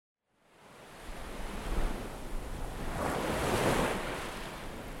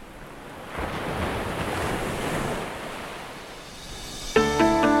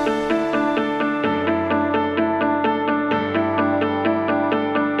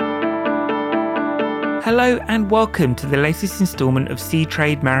Hello and welcome to the latest instalment of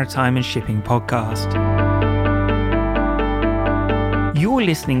Seatrade Maritime and Shipping podcast. You're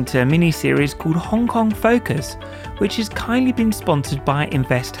listening to a mini-series called Hong Kong Focus, which has kindly been sponsored by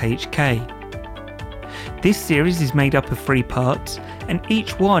Invest HK. This series is made up of 3 parts, and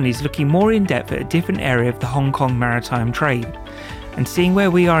each one is looking more in depth at a different area of the Hong Kong maritime trade, and seeing where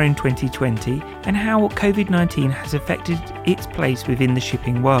we are in 2020 and how COVID-19 has affected its place within the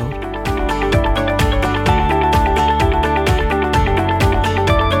shipping world.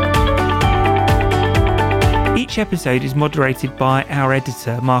 Each episode is moderated by our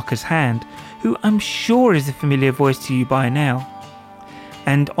editor, Marcus Hand, who I'm sure is a familiar voice to you by now.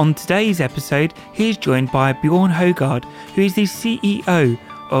 And on today's episode, he is joined by Bjorn Hojgaard, who is the CEO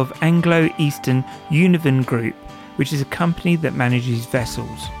of Anglo-Eastern Univan Group, which is a company that manages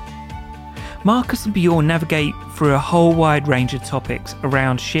vessels. Marcus and Bjorn navigate through a whole wide range of topics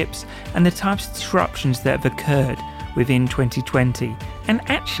around ships and the types of disruptions that have occurred within 2020, and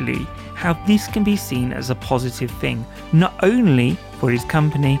actually how this can be seen as a positive thing, not only for his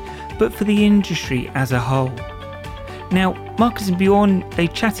company, but for the industry as a whole. Now, Marcus and Bjorn, they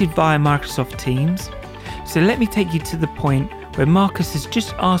chatted via Microsoft Teams, so let me take you to the point where Marcus has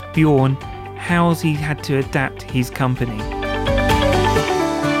just asked Bjorn how he had to adapt his company.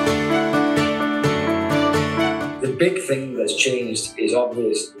 The big thing that's changed is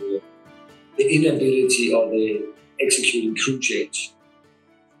obviously the inability of the executing crew change.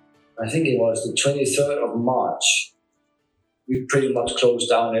 I think it was the 23rd of March. We pretty much closed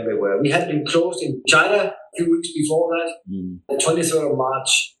down everywhere. We had been closed in China a few weeks before that. The 23rd of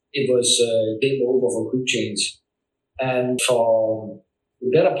March, it was game over for crew change. And for the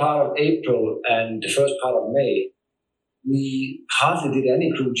better part of April and the first part of May, we hardly did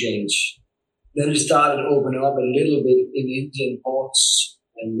any crew change. Then it started opening up a little bit in Indian ports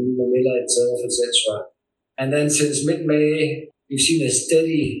and in Manila itself, etc. And then since mid-May, we've seen a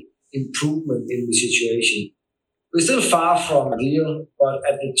steady improvement in the situation. We're still far from a deal, but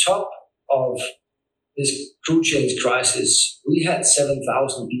at the top of this crew change crisis, we had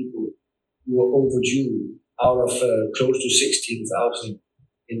 7,000 people who were overdue out of close to 16,000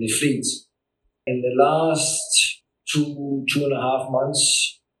 in the fleet. In the last 2.5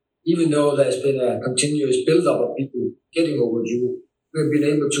 months, even though there's been a continuous build-up of people getting overdue, we've been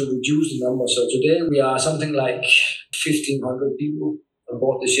able to reduce the number. So today we are something like 1,500 people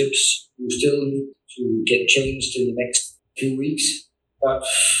aboard the ships who still need to get changed in the next few weeks. But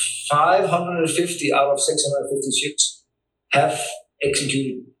 550 out of 650 ships have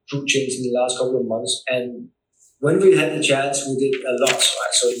executed crew change in the last couple of months. And when we had the chance, we did a lot,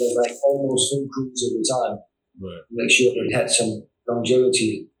 right? So it was like almost full crews at the time. Right. To make sure that we had some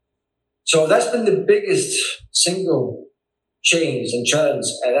longevity. So that's been the biggest single change and challenge,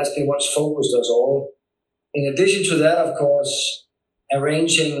 and that's been what's focused us all. In addition to that, of course,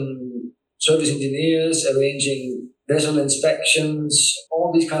 arranging service engineers, arranging vessel inspections,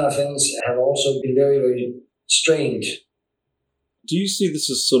 all these kind of things have also been very, very strained. Do you see this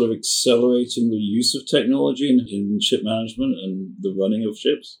as sort of accelerating the use of technology in ship management and the running of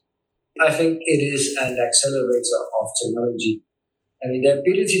ships? I think it is an accelerator of technology. I mean, the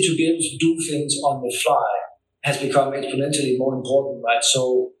ability to be able to do things on the fly has become exponentially more important, right?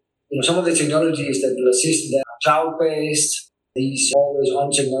 So, some of the technologies that will assist that are cloud-based, these always-on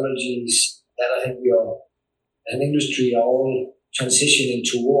technologies that I think we are, as an industry, are all transitioning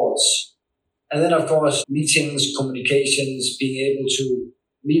towards. And then, of course, meetings, communications, being able to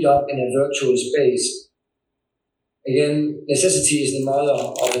meet up in a virtual space. Again, necessity is the mother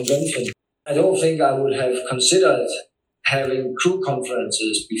of invention. I don't think I would have considered having crew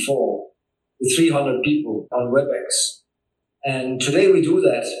conferences before with 300 people on WebEx. And today we do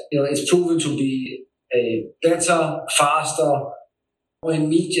that. It's proven to be a better, faster, more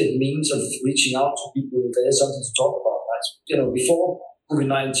immediate means of reaching out to people if there is something to talk about. Right? Before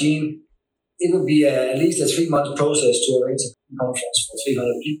COVID-19, it would be at least a 3-month process to arrange a conference for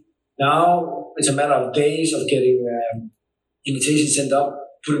 300 people. Now it's a matter of days of getting invitations sent up,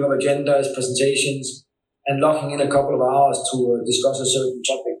 putting up agendas, presentations, and locking in a couple of hours to discuss a certain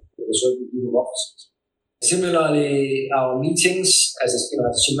topic with a certain group of officers. Similarly, our meetings as a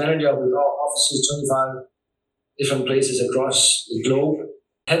ship manager with our offices, 25 different places across the globe,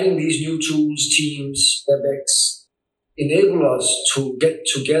 having these new tools, Teams, WebEx, enable us to get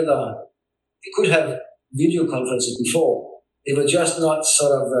together. We could have video conferences before. They were just not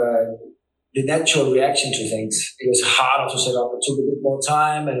sort of the natural reaction to things. It was harder to set up. It took a bit more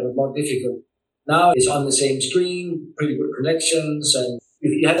time and it was more difficult. Now it's on the same screen, pretty good connections, and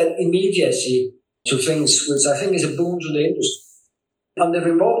you have that immediacy to things, which I think is a boon to the industry. On the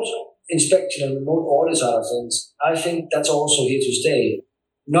remote inspection and remote audit side of things, I think that's also here to stay.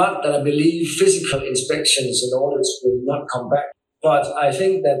 Not that I believe physical inspections and audits will not come back, but I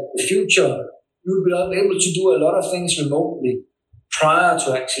think that in the future, you will be able to do a lot of things remotely prior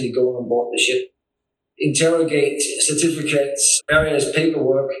to actually going on board the ship. Interrogate certificates, various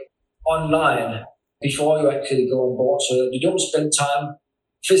paperwork online before you actually go on board, so that you don't spend time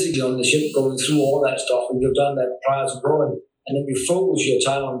physically on the ship going through all that stuff, and you've done that prior to going, and then you focus your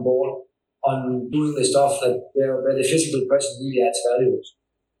time on board on doing the stuff where the physical presence really adds value.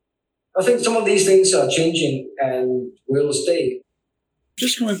 I think some of these things are changing and will stay.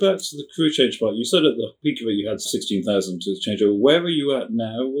 Just coming back to the crew change part, you said at the peak of it you had 16,000 to change over. Where are you at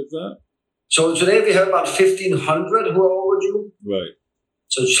now with that? So today we have about 1,500 who are overdue. Right.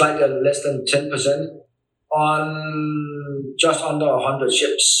 So slightly less than 10% on just under 100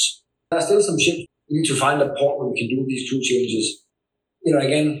 ships. There are still some ships. We need to find a port where we can do these crew changes.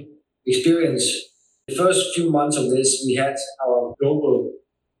 Again, experience. The first few months of this, we had our global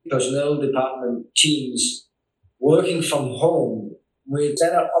personnel department teams working from home with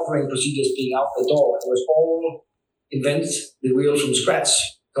standard operating procedures being out the door. It was all invent the wheel from scratch,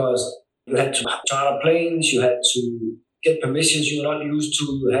 because you had to charter planes, you had to get permissions you were not used to,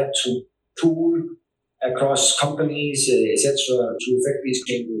 you had to pool across companies, etc., to effect these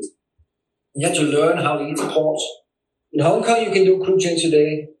changes. You had to learn how each port. In Hong Kong, you can do crew change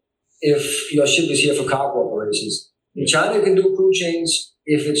today if your ship is here for cargo operations. In China, you can do crew change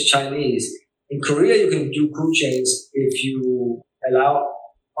if it's Chinese. In Korea, you can do crew change if you allow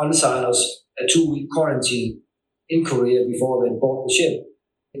on-signers a 2-week quarantine in Korea before they board the ship.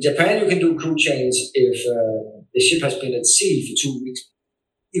 In Japan, you can do crew change if the ship has been at sea for 2 weeks.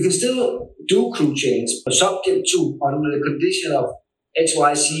 You can still do crew change, but subject to, under the condition of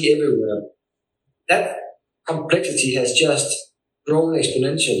XYZ everywhere. That complexity has just grown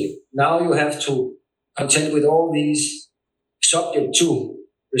exponentially. Now you have to contend with all these subject to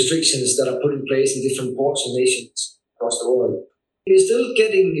restrictions that are put in place in different ports and nations across the world. It is still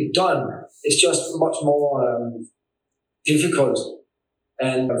getting it done. It's just much more difficult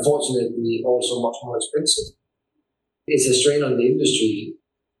and unfortunately also much more expensive. It's a strain on the industry.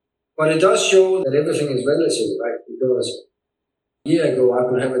 But it does show that everything is relative, right? Because a year ago I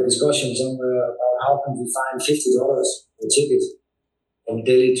could have a discussion somewhere about how can we find $50 a ticket from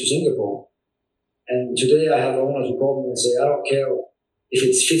Delhi to Singapore. And today I have owners who call me and say, I don't care if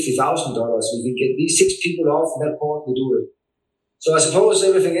it's $50,000, we can get these 6 people off in that port, we do it. So I suppose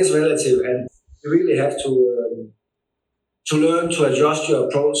everything is relative, and you really have to learn to adjust your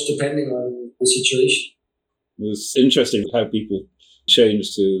approach depending on the situation. It's interesting how people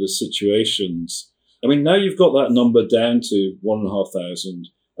change to the situations. I mean, now you've got that number down to 1,500.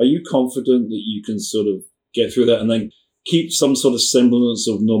 Are you confident that you can sort of get through that and then keep some sort of semblance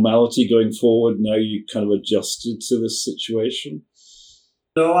of normality going forward now you kind of adjusted to this situation?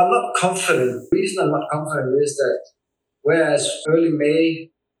 No, I'm not confident. The reason I'm not confident is that whereas early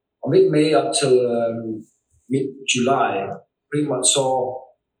May or mid-May up till mid-July pretty much saw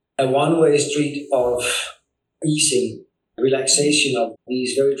a one-way street of easing, relaxation of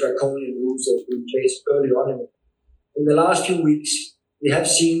these very draconian rules that were in place early on. In the last few weeks, we have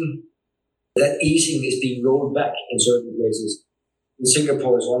seen that easing is being rolled back in certain places. In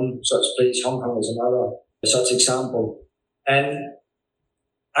Singapore is one such place, Hong Kong is another such example. And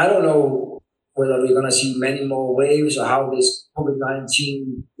I don't know whether we're going to see many more waves or how this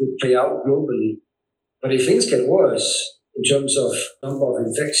COVID-19 will play out globally. But if things get worse in terms of number of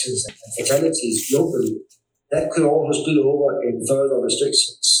infections and fatalities globally, that could also spill over in further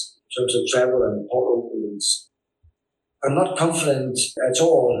restrictions in terms of travel and port openings. I'm not confident at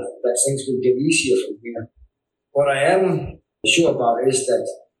all that things will get easier from here. What I am sure about is that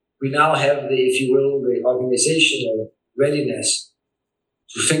we now have the, if you will, the organizational readiness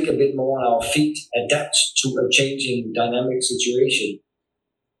to think a bit more on our feet, adapt to a changing dynamic situation.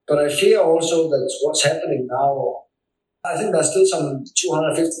 But I fear also that what's happening now, I think there's still some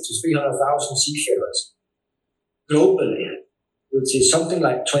 250 to 300,000 seafarers globally, which is something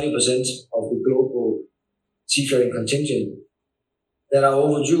like 20% of the global seafaring contingent that are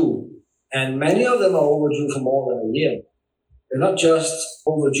overdue. And many of them are overdue for more than a year. They're not just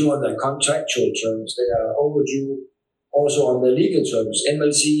overdue on their contractual terms, they are overdue also on their legal terms.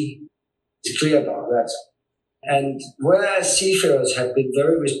 MLC is clear about that. And whereas seafarers have been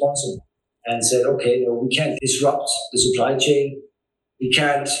very responsible and said, okay, no, we can't disrupt the supply chain, we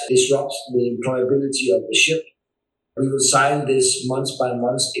can't disrupt the employability of the ship, we will sign this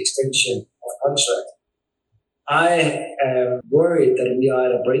month-by-month extension of contract. I am worried that we are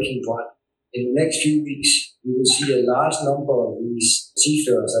at a breaking point. In the next few weeks, you will see a large number of these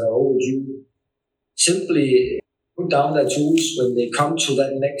seafarers that are overdue simply put down their tools when they come to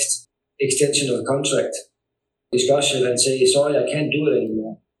that next extension of contract discussion and say, sorry, I can't do it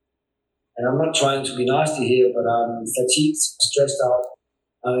anymore. And I'm not trying to be nasty here, but I'm fatigued, stressed out.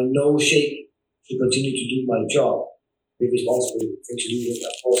 I'm in no shape to continue to do my job. The responsible thing to do, of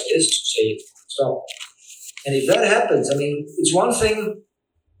course, is to say, stop. And if that happens, it's one thing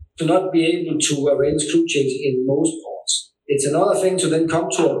to not be able to arrange crew change in most ports. It's another thing to then come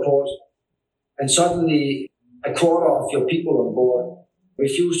to a port and suddenly a quarter of your people on board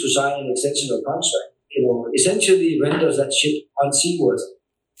refuse to sign an extension of contract. Essentially renders that ship unseaworthy.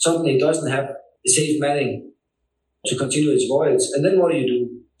 Suddenly it doesn't have the safe manning to continue its voyage. And then what do?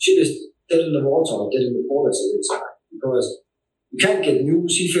 Ship is dead in the water or dead in the port as it is. Because you can't get new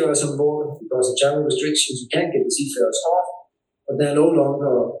seafarers on board because of travel restrictions. You can't get the seafarers off, but they're no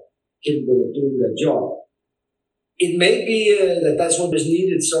longer capable of doing their job. It may be that that's what is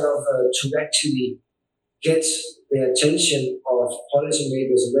needed to actually get the attention of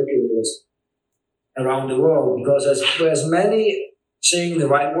policymakers and regulators around the world, because there's many saying the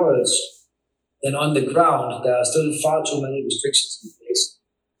right words, then on the ground there are still far too many restrictions in place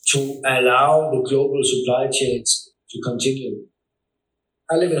to allow the global supply chains to continue.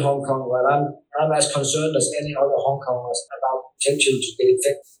 I live in Hong Kong, where I'm as concerned as any other Hong Kongers about potential to get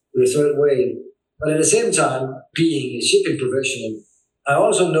infected with a third wave. But at the same time, being a shipping professional, I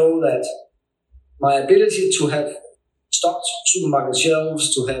also know that my ability to have stocked supermarket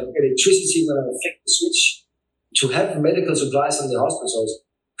shelves, to have electricity when I flick the switch, to have medical supplies in the hospitals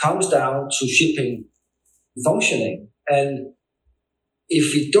comes down to shipping functioning. And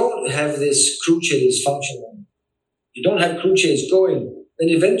if we don't have this crew change functioning, you don't have crew change going, then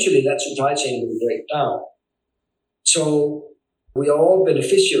eventually that supply chain will break down. So we are all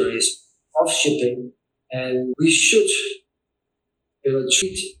beneficiaries of shipping, and we should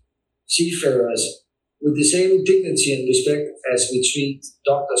treat seafarers with the same dignity and respect as we treat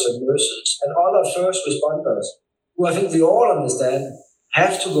doctors and nurses and other first responders, who I think we all understand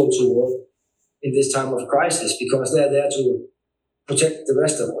have to go to work in this time of crisis because they're there to protect the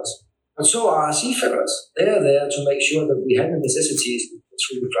rest of us. But so are seafarers. They are there to make sure that we have the necessities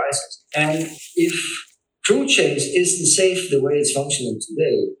through the crisis. And if crew change isn't safe the way it's functioning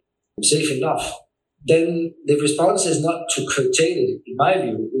today, safe enough, then the response is not to curtail it, in my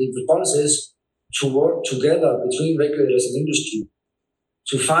view. The response is to work together between regulators and industry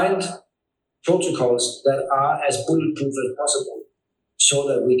to find protocols that are as bulletproof as possible so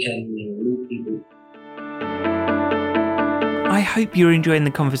that we can move people. I hope you're enjoying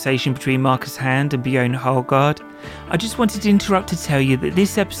the conversation between Marcus Hand and Bjorn Hojgaard. I just wanted to interrupt to tell you that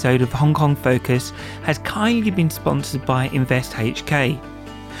this episode of Hong Kong Focus has kindly been sponsored by Invest HK.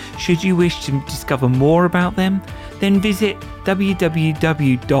 Should you wish to discover more about them, then visit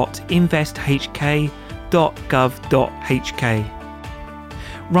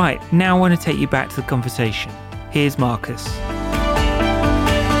www.investhk.gov.hk. Right, now I want to take you back to the conversation. Here's Marcus.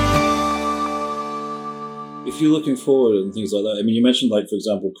 If you're looking forward and things like that, you mentioned, for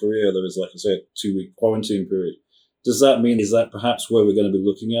example, Korea, there was, like I say, a 2-week quarantine period. Does that mean, is that perhaps where we're going to be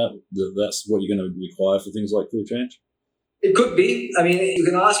looking at? That's what you're going to require for things like crew change? It could be. You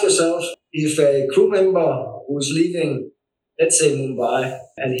can ask yourself, if a crew member who's leaving, let's say Mumbai,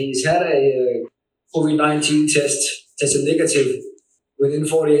 and he's had a COVID-19 tested negative within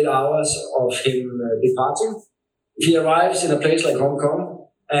 48 hours of him departing, if he arrives in a place like Hong Kong,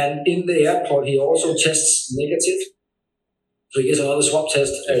 and in the airport he also tests negative, so he gets another swab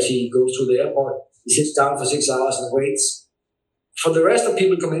test as he goes through the airport, he sits down for 6 hours and waits. For the rest of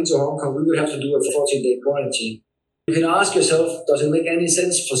people coming into Hong Kong, we would have to do a 14-day quarantine. You can ask yourself, does it make any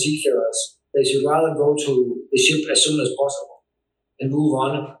sense for seafarers? They should rather go to the ship as soon as possible and move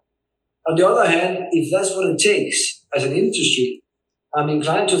on. On the other hand, if that's what it takes as an industry, I'm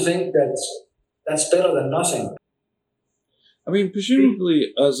inclined to think that that's better than nothing.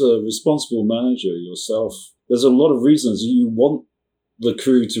 Presumably, as a responsible manager yourself, there's a lot of reasons you want the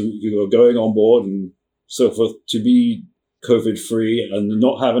crew to, going on board and so forth, to be COVID-free and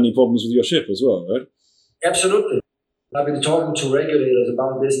not have any problems with your ship as well, right? Absolutely. I've been talking to regulators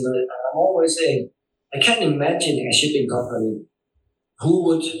about this, and I'm always saying, I can't imagine a shipping company who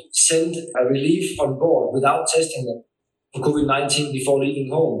would send a relief on board without testing them for COVID-19 before leaving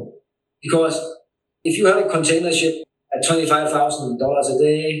home. Because if you have a container ship at $25,000 a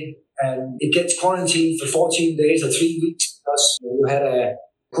day and it gets quarantined for 14 days or 3 weeks because you had a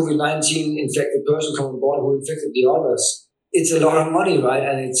COVID-19 infected person come on board who infected the others, it's a lot of money, right?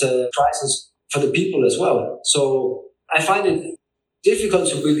 And it's a crisis for the people as well. So I find it difficult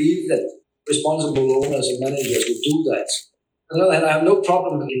to believe that responsible owners and managers would do that. On the other hand, I have no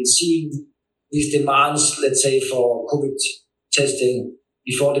problem in seeing these demands, let's say, for COVID testing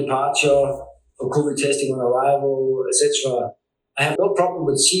before departure, for COVID testing on arrival, etc. I have no problem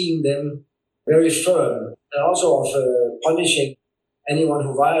with seeing them very firm and also of punishing anyone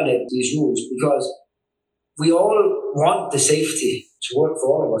who violates these rules, because we all want the safety to work for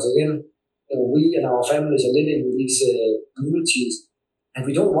all of us. Again, we and our families are living in these communities, and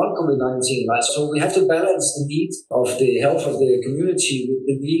we don't want COVID-19, right? So we have to balance the need of the health of the community with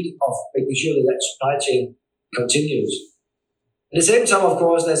the need of making sure that supply chain continues. At the same time, of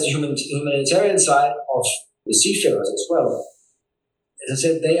course, there's the humanitarian side of the seafarers as well. As I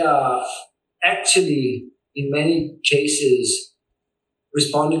said, they are actually, in many cases,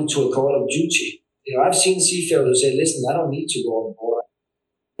 responding to a call of duty. I've seen seafarers who say, listen, I don't need to go on board.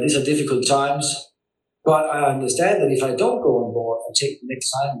 These are difficult times, but I understand that if I don't go on board and take the next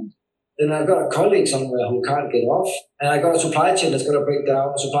assignment, then I've got a colleague somewhere who can't get off, and I've got a supply chain that's going to break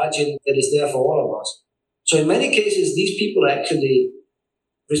down, a supply chain that is there for all of us. So in many cases, these people are actually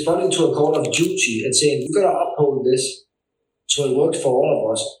responding to a call of duty and saying, you've got to uphold this so it works for all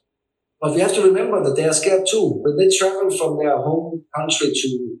of us. But we have to remember that they are scared too. When they travel from their home country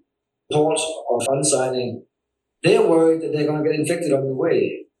to port of unsigning, they are worried that they're going to get infected on the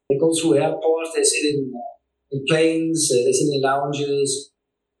way. They go through airports, they sit in planes, they sit in lounges,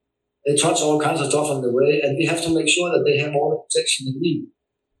 they touch all kinds of stuff on the way, and we have to make sure that they have all the protection they need.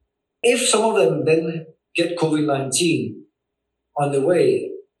 If some of them then get COVID-19 on the way,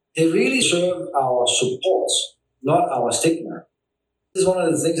 they really serve our support, not our stigma. This is one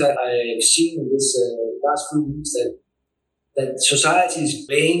of the things that I've seen in this last few weeks, that societies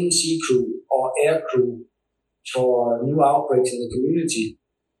blame sea crew or air crew for new outbreaks in the community.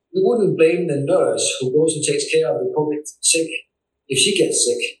 We wouldn't blame the nurse who goes and takes care of the COVID sick if she gets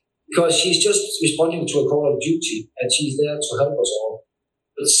sick, because she's just responding to a call of duty and she's there to help us all.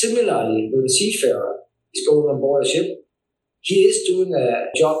 But similarly, when a seafarer is going on board a ship, he is doing a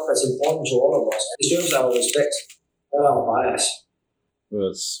job that's important to all of us. It deserves our respect, not our bias.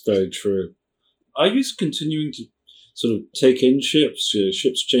 That's very true. Are you continuing to sort of take in ships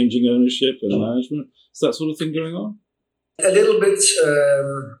changing ownership and management? Is that sort of thing going on? A little bit.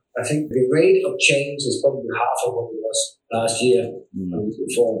 I think the rate of change is probably half of what it was last year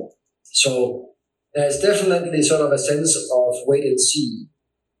before. So there's definitely sort of a sense of wait and see.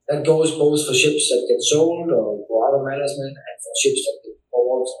 That goes both for ships that get sold or for other management and for ships that get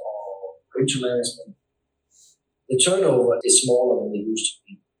bought or into management. The turnover is smaller than it used to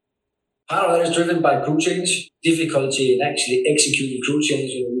be. Part of that is driven by crew change, difficulty in actually executing crew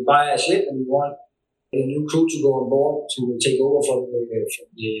change. You buy a ship and you want a new crew to go on board to take over from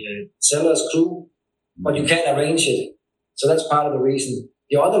the seller's crew, but you can't arrange it. So that's part of the reason.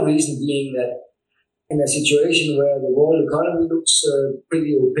 The other reason being that in a situation where the world economy looks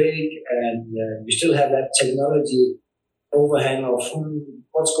pretty opaque and you still have that technology overhang of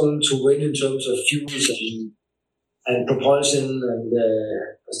what's going to win in terms of fuels and propulsion and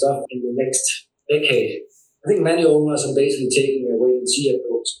stuff in the next decade. I think many owners are basically taking a wait-and-see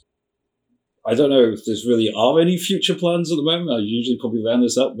approach. I don't know if there's really are any future plans at the moment. I usually probably round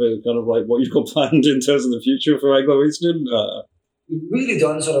this up with kind of like what you've got planned in terms of the future for Anglo-Eastern. We've really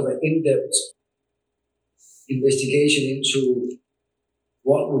done sort of an in-depth investigation into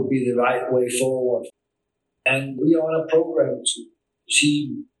what would be the right way forward. And we are on a program to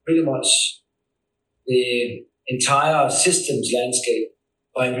see pretty much the entire systems landscape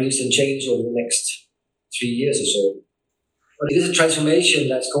by Anglo-Eastern change over the next 3 years or so. But it is a transformation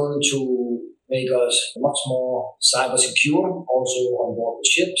that's going to make us much more cyber secure, also on board the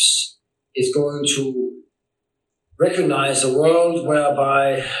ships. It's going to recognize a world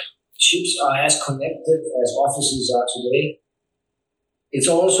whereby ships are as connected as offices are today. It's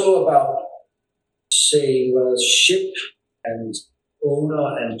also about saying, well, ship and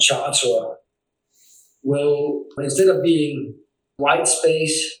owner and charterer will, instead of being white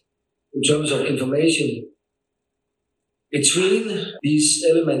space in terms of information between these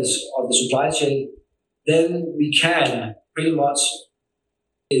elements of the supply chain, then we can pretty much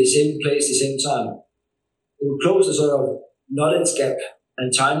be in the same place at the same time. It will close the sort of knowledge gap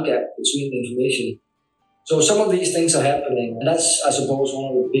and time gap between the information. So some of these things are happening, and that's, I suppose,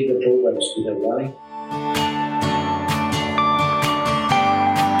 one of the bigger programs we are running.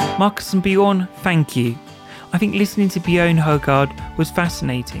 Marcus and Bjorn, thank you. I think listening to Bjorn Hojgaard was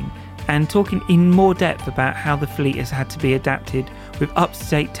fascinating, and talking in more depth about how the fleet has had to be adapted with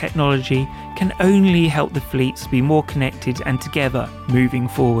up-to-date technology can only help the fleets be more connected and together moving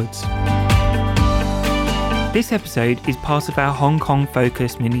forwards. This episode is part of our Hong Kong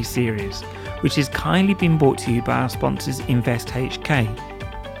focused mini-series, which has kindly been brought to you by our sponsors Invest HK.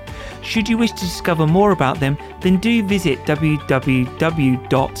 Should you wish to discover more about them, then do visit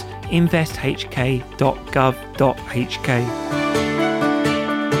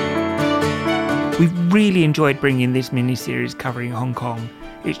www.investhk.gov.hk. We've really enjoyed bringing this mini-series covering Hong Kong,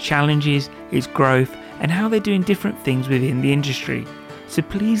 its challenges, its growth, and how they're doing different things within the industry. So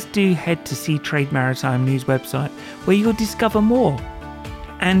please do head to Seatrade Maritime News website, where you'll discover more.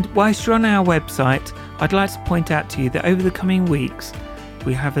 And whilst you're on our website, I'd like to point out to you that over the coming weeks,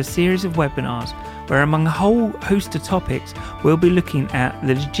 we have a series of webinars where, among a whole host of topics, we'll be looking at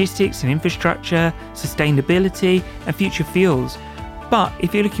the logistics and infrastructure, sustainability, and future fuels. But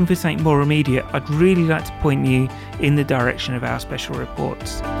if you're looking for something more immediate, I'd really like to point you in the direction of our special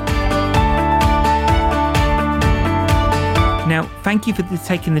reports. Now, thank you for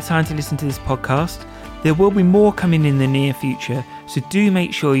taking the time to listen to this podcast. There will be more coming in the near future, so do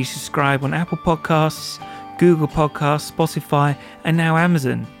make sure you subscribe on Apple Podcasts, Google Podcasts, Spotify, and now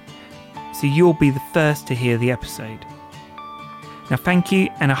Amazon, so you'll be the first to hear the episode. Now, thank you,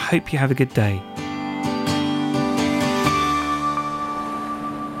 and I hope you have a good day.